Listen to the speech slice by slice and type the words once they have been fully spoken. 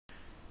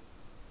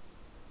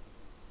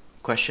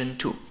Question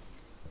 2.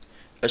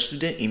 A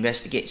student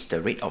investigates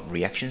the rate of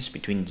reactions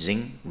between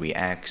zinc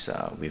reacts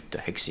with the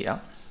HCl.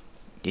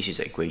 This is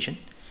the equation.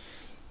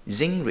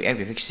 Zinc reacts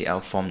with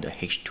HCl form the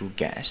H2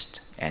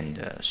 gas and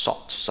the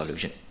salt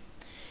solution.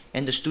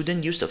 And the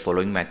student used the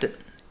following method.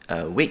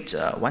 Weight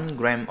 1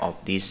 gram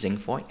of this zinc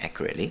foil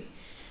accurately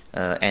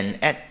and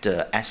add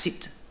the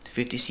acid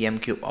 50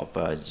 cm cube of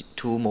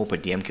 2 mol per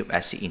dm cube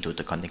acid into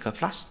the conical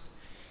flask.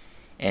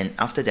 And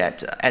after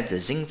that, add the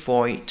zinc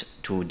foil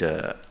to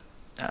the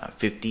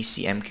 50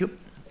 cm cube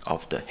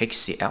of the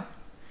HCl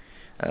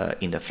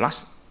in the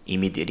flask.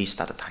 Immediately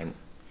start the timer.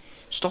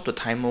 Stop the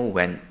timer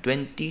when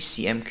 20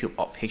 cm cube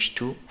of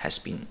H2 has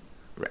been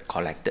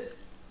collected.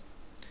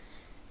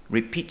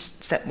 Repeat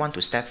step 1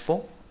 to step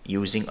 4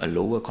 using a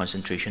lower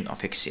concentration of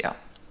HCl.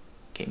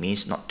 Okay,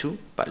 means not 2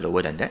 but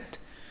lower than that.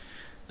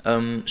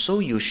 So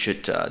you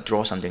should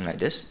draw something like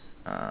this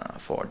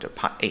for the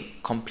part A.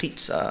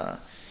 Complete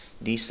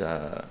this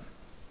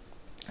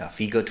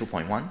figure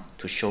 2.1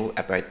 to show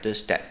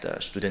apparatus that the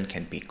student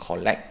can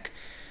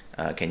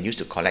use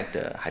to collect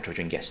the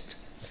hydrogen gas.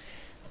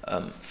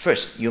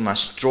 First, you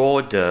must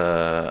draw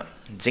the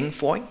zinc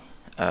foil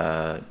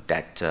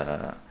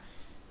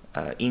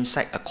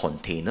inside a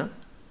container.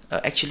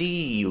 Actually,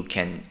 you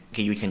can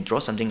draw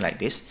something like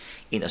this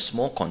in a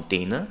small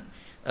container.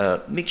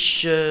 Make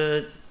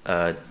sure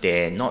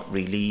they not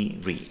really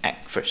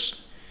react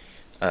first.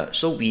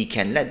 So we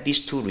can let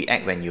these two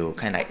react when you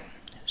kind of like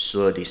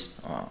swirl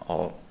this,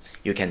 or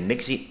you can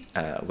mix it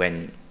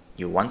when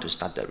you want to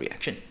start the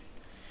reaction.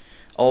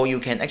 Or you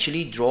can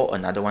actually draw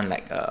another one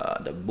like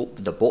the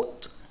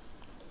boat.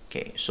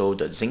 Okay, so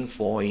the zinc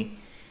foil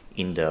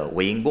in the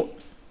weighing boat.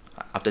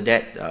 After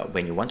that,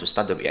 when you want to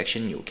start the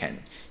reaction, you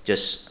can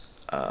just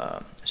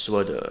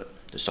swirl the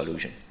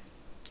solution.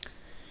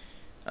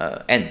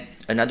 And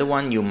another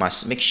one, you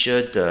must make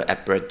sure the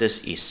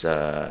apparatus is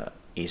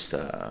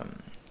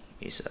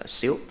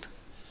sealed,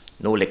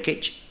 no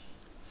leakage.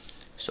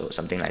 So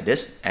something like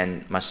this,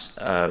 and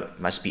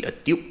must be a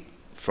tube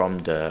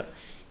from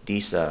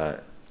this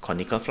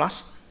conical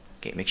flask.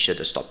 Okay, make sure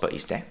the stopper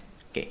is there.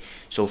 Okay,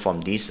 so from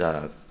this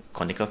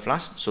conical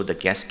flask, so the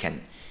gas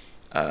can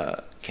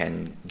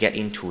get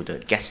into the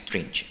gas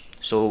string.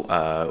 So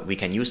we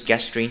can use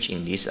gas string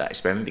in this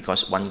experiment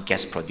because one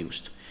gas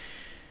produced.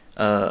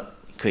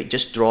 Okay,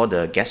 just draw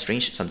the gas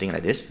string, something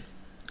like this.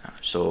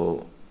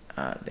 So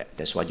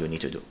that's what you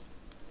need to do,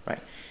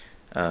 right?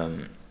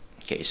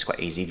 Okay, it's quite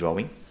easy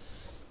drawing.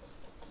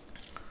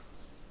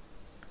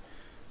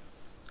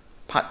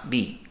 Part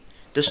B.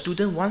 The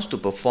student wants to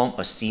perform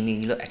a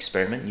similar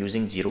experiment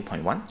using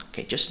 0.1.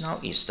 Okay, just now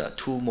is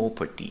 2 mol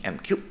per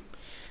dm cube.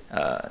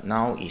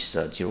 Now is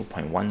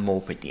 0.1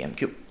 mol per dm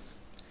cube.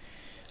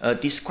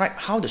 Describe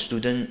how the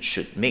student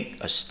should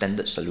make a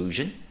standard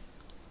solution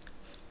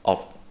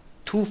of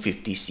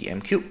 250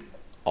 cm cube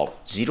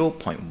of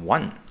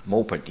 0.1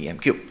 mol per dm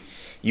cube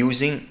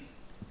using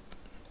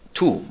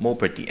 2 mol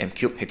per dm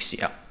cube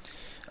HCl.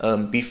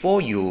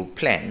 Before you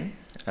plan,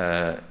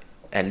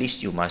 at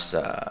least you must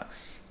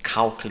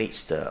calculate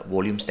the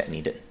volumes that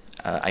needed.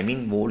 I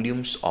mean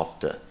volumes of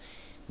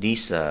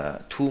these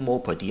 2 mol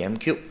per dm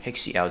cube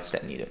HCl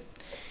that needed.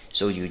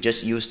 So you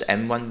just use the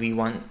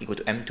M1V1 equal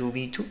to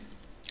M2V2.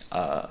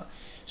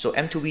 So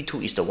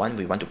M2V2 is the one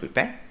we want to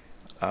prepare.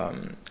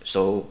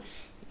 So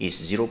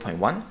it's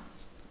 0.1,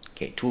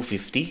 okay,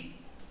 250,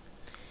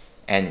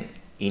 and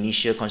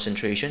initial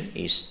concentration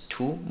is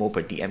 2 mol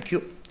per dm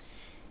cube.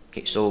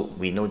 Okay, so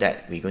we know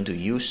that we're going to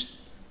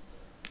use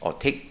or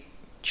take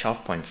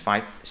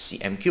 12.5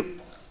 cm cube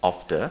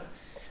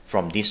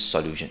from this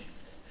solution.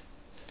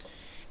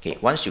 Okay,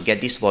 once you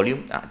get this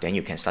volume, then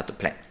you can start to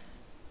plan.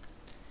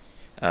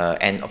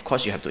 And of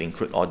course, you have to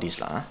include all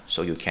this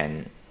so you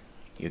can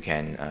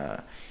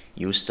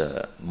use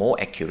the more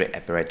accurate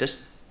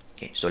apparatus.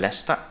 Okay, so let's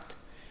start.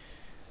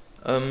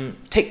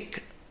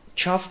 Take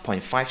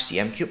 12.5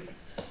 cm cube,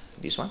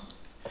 this one,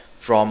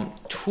 from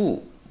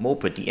 2 mol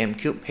per dm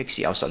cube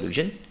HCl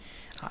solution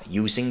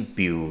using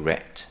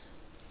burette.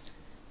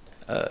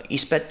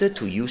 It's better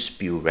to use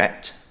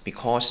burette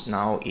because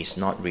now it's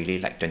not really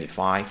like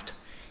 25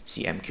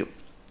 cm cube.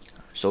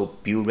 So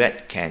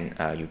burette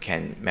you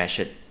can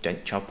measure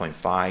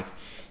 12.5,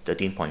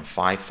 13.5,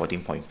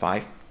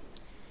 14.5.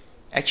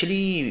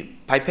 Actually,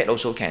 pipette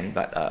also can,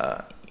 but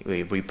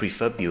we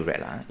prefer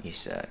burette.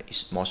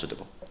 Is more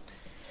suitable.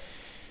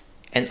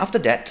 And after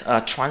that,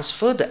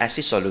 transfer the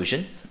acid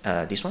solution,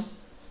 this one,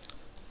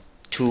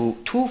 to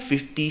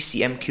 250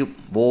 cm cube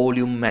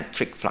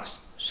volumetric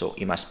flask. So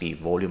it must be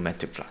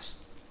volumetric flask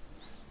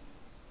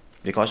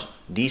because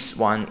this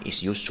one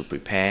is used to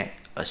prepare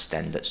a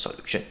standard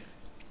solution.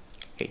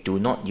 Okay, do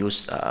not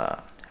use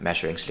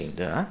measuring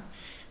cylinder.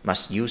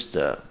 Must use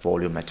the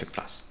volumetric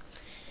flask.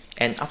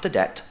 And after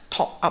that,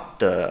 top up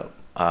the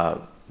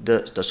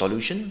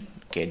solution,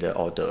 okay, the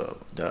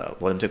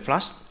volumetric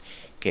flask,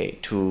 okay,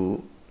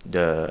 to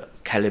the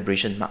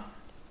calibration mark.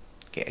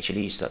 Okay,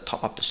 actually it's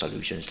top up the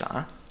solutions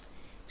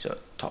So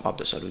top up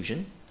the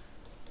solution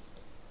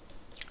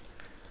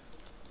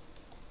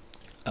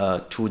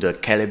to the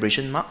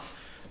calibration mark.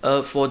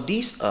 For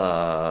this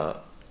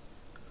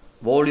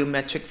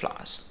volumetric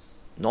flask,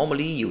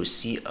 normally you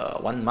see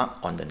one mark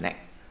on the neck,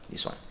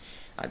 this one.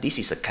 This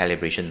is a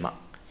calibration mark.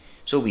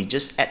 So we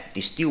just add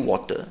distilled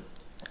water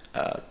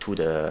to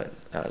the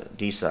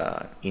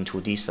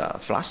into this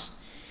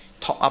flask,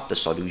 top up the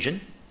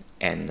solution,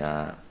 and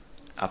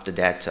after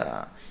that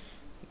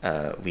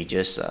we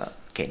just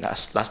okay,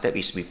 last step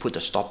is we put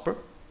the stopper.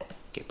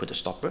 Okay, put the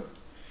stopper.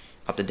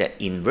 After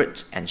that,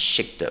 invert and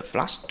shake the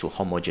flask to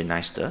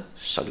homogenize the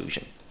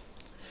solution.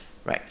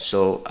 Right.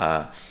 So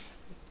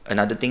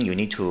another thing you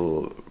need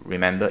to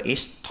remember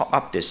is top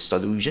up the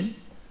solution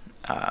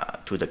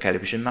to the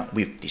calibration mark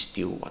with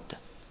distilled water.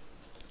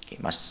 Okay,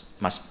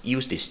 must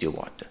use distilled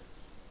water.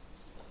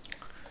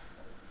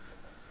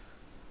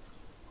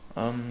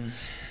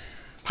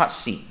 Part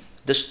C.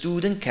 The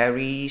student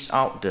carries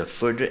out the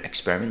further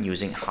experiment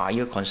using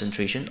higher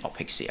concentration of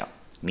HCl,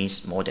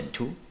 means more than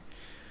 2.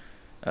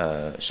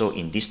 So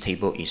in this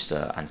table is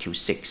until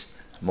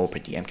 6 mole per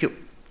dm cube.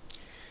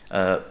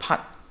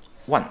 Part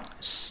 1.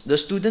 The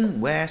student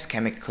wears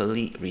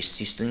chemically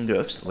resistant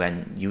gloves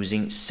when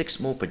using 6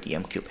 mole per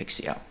dm cube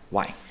HCl.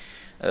 Why?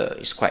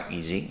 It's quite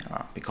easy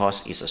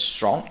because it's a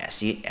strong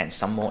acid and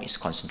some more is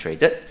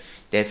concentrated,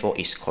 therefore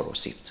it's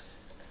corrosive.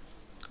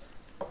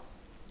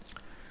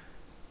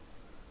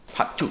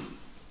 Part 2.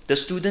 The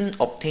student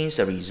obtains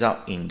a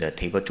result in the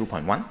table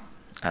 2.1.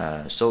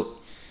 So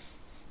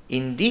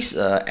in this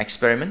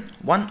experiment,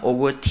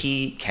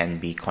 1/T can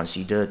be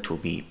considered to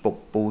be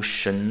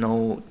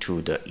proportional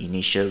to the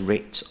initial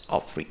rate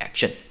of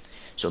reaction.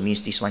 So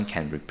means this one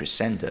can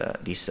represent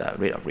this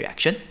rate of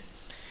reaction.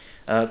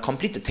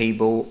 Complete the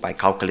table by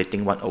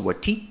calculating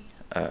 1/T.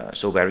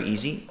 So very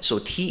easy. So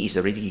T is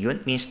already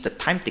given, means the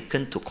time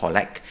taken to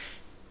collect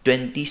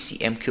 20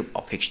 cm³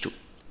 of H2.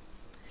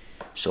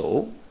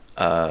 So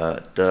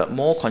the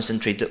more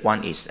concentrated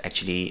one is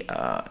actually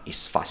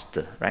is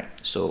faster, right?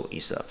 So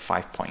it's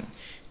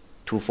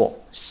 5.24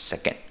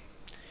 second.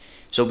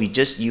 So we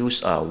just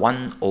use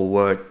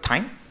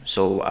 1/time.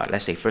 So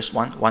let's say first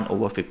one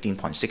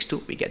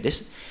 1/15.62. We get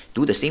this.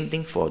 Do the same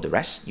thing for the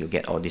rest. You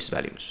get all these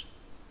values.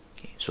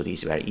 Okay, so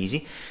this is very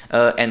easy.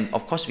 And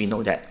of course we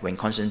know that when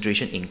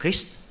concentration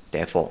increase,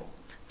 therefore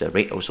the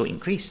rate also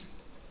increase,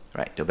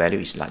 right? The value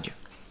is larger.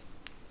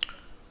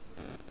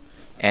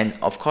 And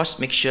of course,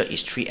 make sure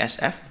it's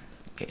 3SF.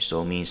 Okay,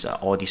 so means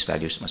all these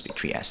values must be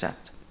 3SF.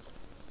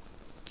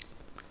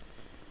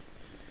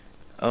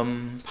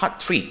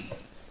 Part 3.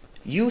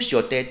 Use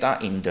your data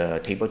in the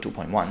table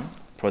 2.1.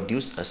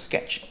 Produce a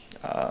sketch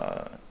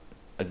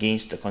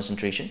against the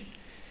concentration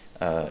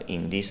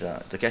in this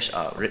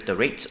the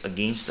rates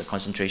against the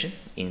concentration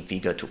in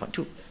figure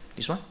 2.2.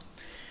 This one.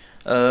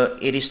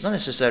 It is not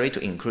necessary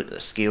to include a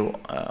scale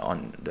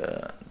on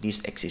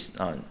this axis.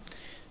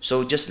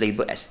 So just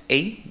label as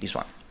A, this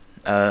one.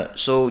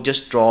 So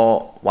just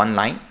draw one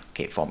line,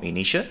 okay, from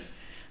initial.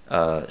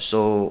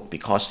 So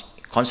because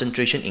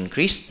concentration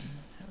increased,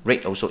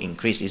 rate also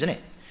increased, isn't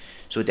it?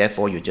 So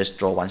therefore you just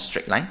draw one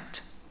straight line,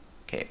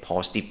 okay,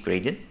 positive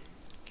gradient.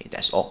 Okay,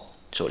 that's all.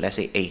 So let's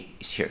say A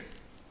is here.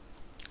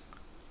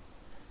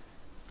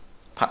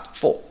 Part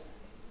 4.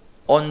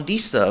 On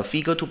this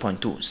figure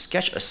 2.2,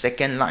 sketch a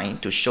second line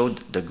to show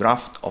the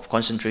graph of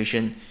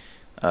concentration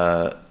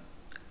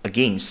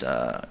against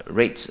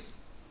rates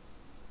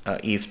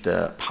if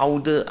the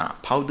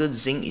powdered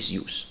zinc is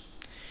used.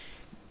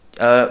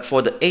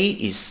 For the A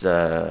is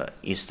the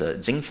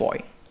zinc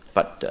foil,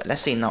 but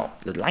let's say now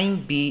the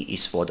line B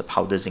is for the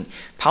powdered zinc.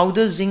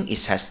 Powdered zinc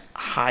has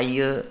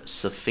higher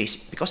surface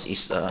because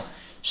it's a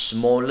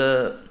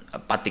smaller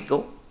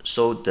particle,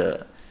 so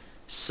the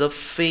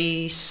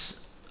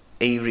surface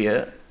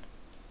area,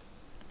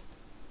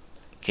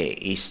 okay,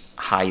 is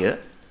higher,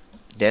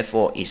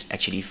 therefore it's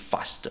actually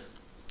faster.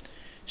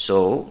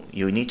 So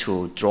you need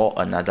to draw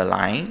another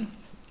line.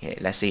 Okay,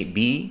 let's say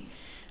B.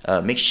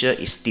 Make sure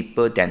it's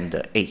steeper than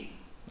the A,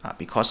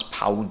 because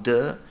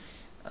powder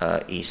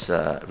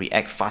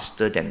react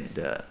faster than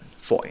the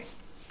foil.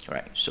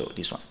 Right. So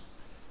this one.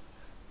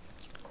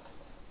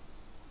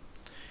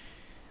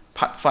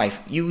 Part 5.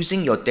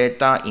 Using your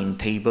data in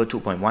table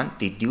 2.1,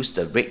 deduce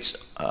the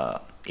rates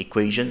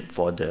equation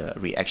for the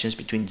reactions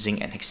between zinc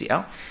and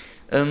HCl.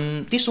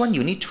 This one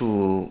you need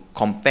to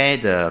compare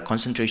the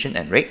concentration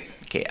and rate.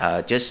 Okay,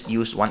 just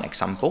use one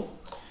example.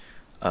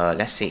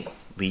 Let's say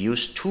we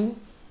use 2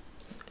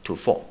 to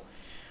 4.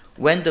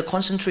 When the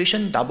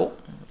concentration double,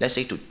 let's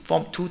say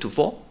from 2 to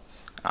 4,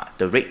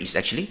 the rate is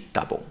actually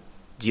double,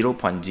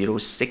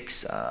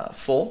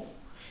 0.064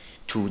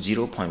 to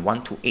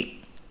 0.128.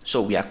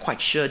 So we are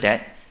quite sure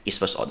that it's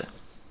first order,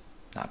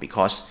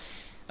 because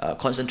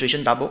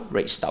concentration double,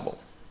 rates double.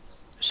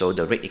 So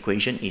the rate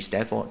equation is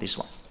therefore this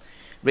one.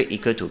 Rate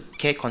equal to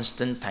K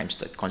constant times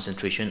the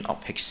concentration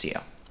of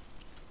HCl.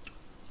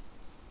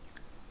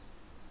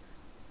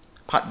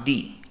 Part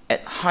D.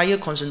 At higher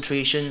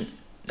concentration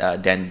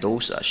than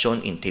those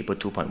shown in table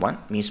 2.1,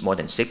 means more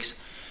than 6,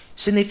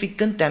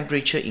 significant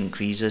temperature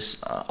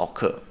increases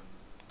occur.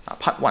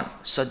 Part 1.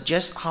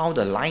 Suggest how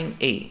the line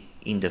A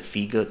in the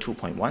figure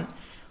 2.1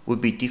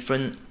 would be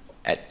different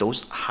at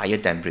those higher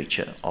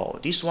temperature. Or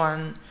this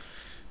one,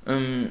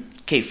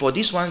 okay, for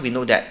this one we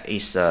know that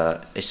it's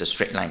a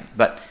straight line,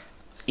 but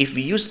if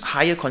we use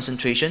higher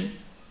concentration,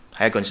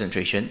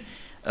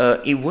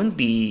 it won't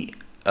be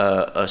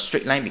a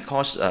straight line,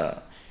 because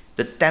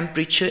the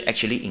temperature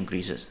actually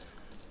increases.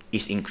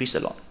 It's increased a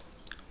lot,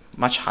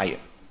 much higher,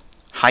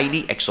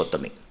 highly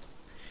exothermic.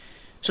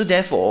 So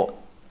therefore,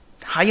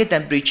 higher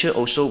temperature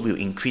also will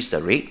increase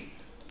the rate.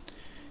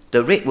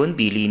 The rate won't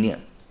be linear.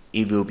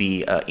 It will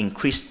be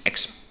increased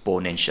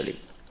exponentially.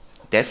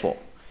 Therefore,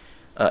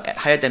 at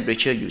higher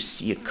temperature, you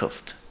see a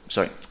curved.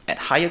 At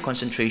higher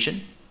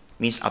concentration,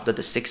 means after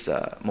the 6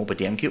 mole per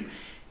dm cube,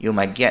 you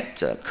might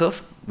get a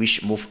curve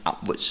which move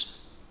upwards.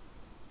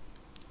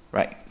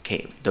 Right?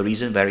 Okay. The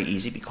reason very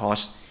easy,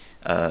 because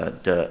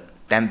the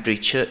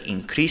temperature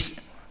increase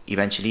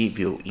eventually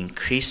will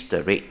increase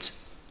the rate,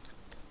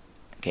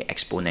 okay,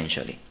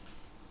 exponentially.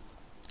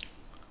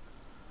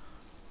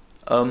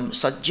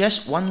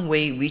 Suggest one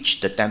way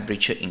which the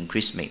temperature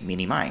increase may be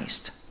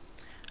minimized.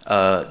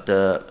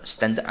 The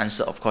standard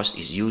answer, of course,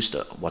 is use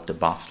the water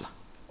bath,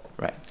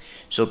 right?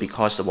 So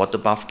because the water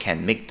bath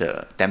can make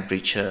the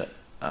temperature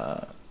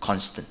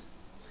constant,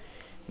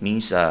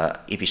 means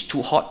if it's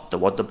too hot, the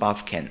water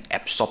bath can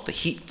absorb the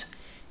heat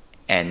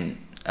and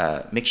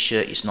make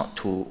sure it's not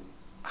too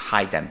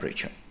high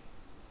temperature.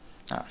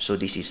 So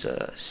this is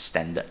a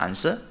standard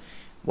answer.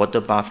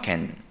 Water bath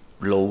can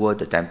lower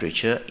the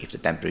temperature if the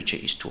temperature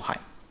is too high.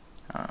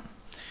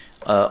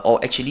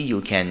 Or actually you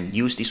can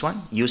use this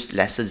one, use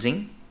lesser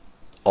zinc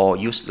or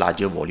use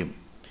larger volume.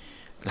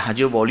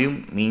 Larger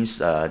volume means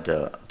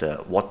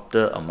the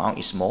water amount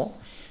is more,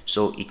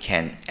 so it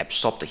can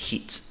absorb the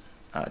heat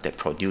that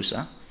produce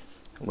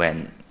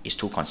when it's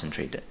too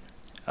concentrated.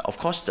 Of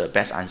course, the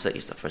best answer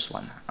is the first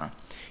one.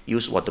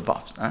 Use water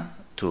bath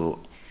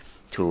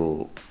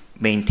to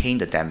maintain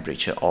the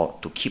temperature or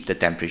to keep the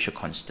temperature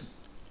constant.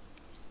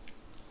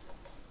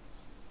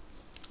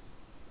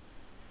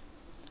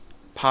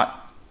 Part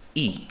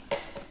E.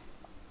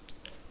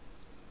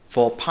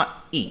 For part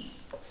E,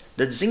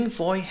 the zinc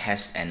foil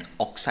has an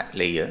oxide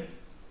layer.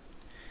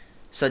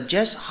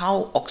 Suggest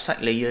how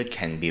oxide layer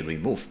can be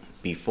removed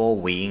before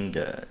weighing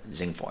the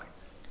zinc foil.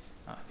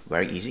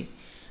 Very easy.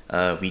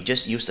 We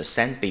just use the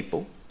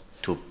sandpaper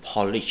to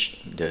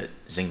polish the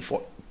zinc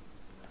foil,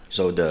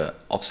 so the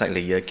oxide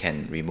layer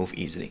can remove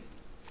easily.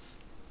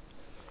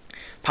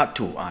 Part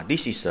 2.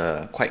 This is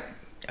a quite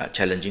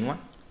challenging one.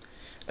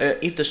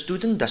 If the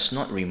student does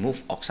not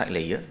remove oxide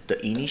layer,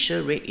 the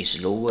initial rate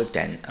is lower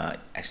than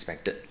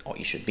expected, or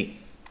it should be.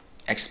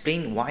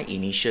 Explain why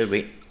initial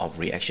rate of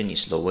reaction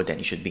is lower than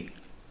it should be.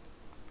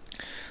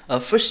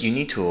 First, you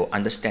need to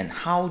understand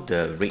how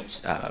the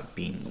rates are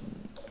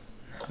being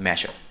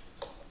measured.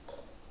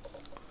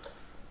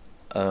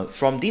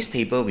 From this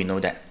table, we know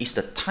that it's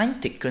the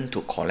time taken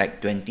to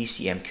collect 20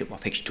 cm³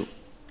 of H2.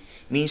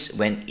 Means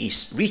when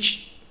it's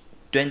reached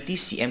 20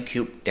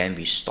 cm³, then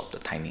we stop the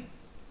timing.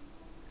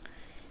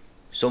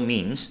 So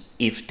means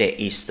if there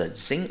is the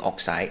zinc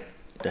oxide,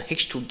 the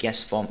H2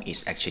 gas form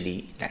is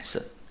actually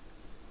lesser.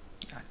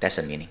 That's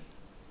the meaning.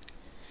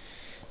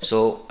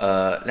 So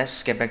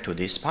let's get back to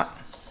this part.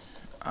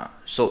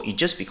 So it's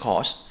just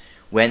because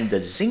when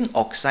the zinc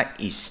oxide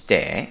is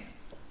there,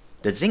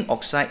 the zinc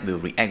oxide will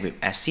react with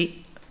acid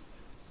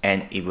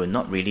and it will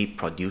not really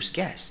produce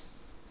gas.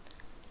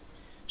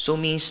 So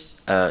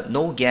means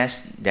no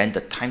gas, then the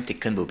time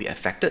taken will be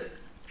affected.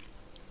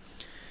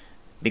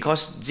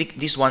 Because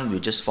this one will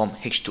just form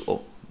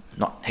H2O,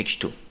 not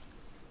H2.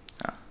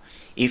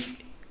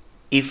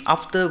 If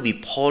after we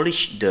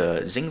polish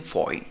the zinc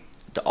foil,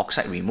 the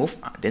oxide remove,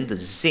 then the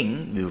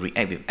zinc will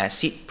react with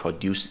acid,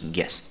 produce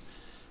gas.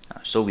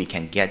 So we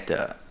can get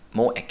the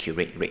more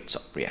accurate rates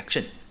of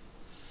reaction.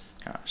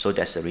 So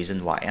that's the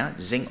reason why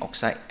zinc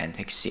oxide and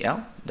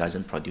HCl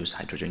doesn't produce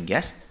hydrogen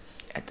gas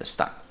at the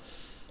start.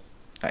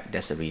 Right,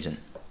 that's the reason.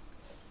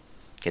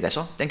 Okay, that's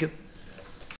all. Thank you.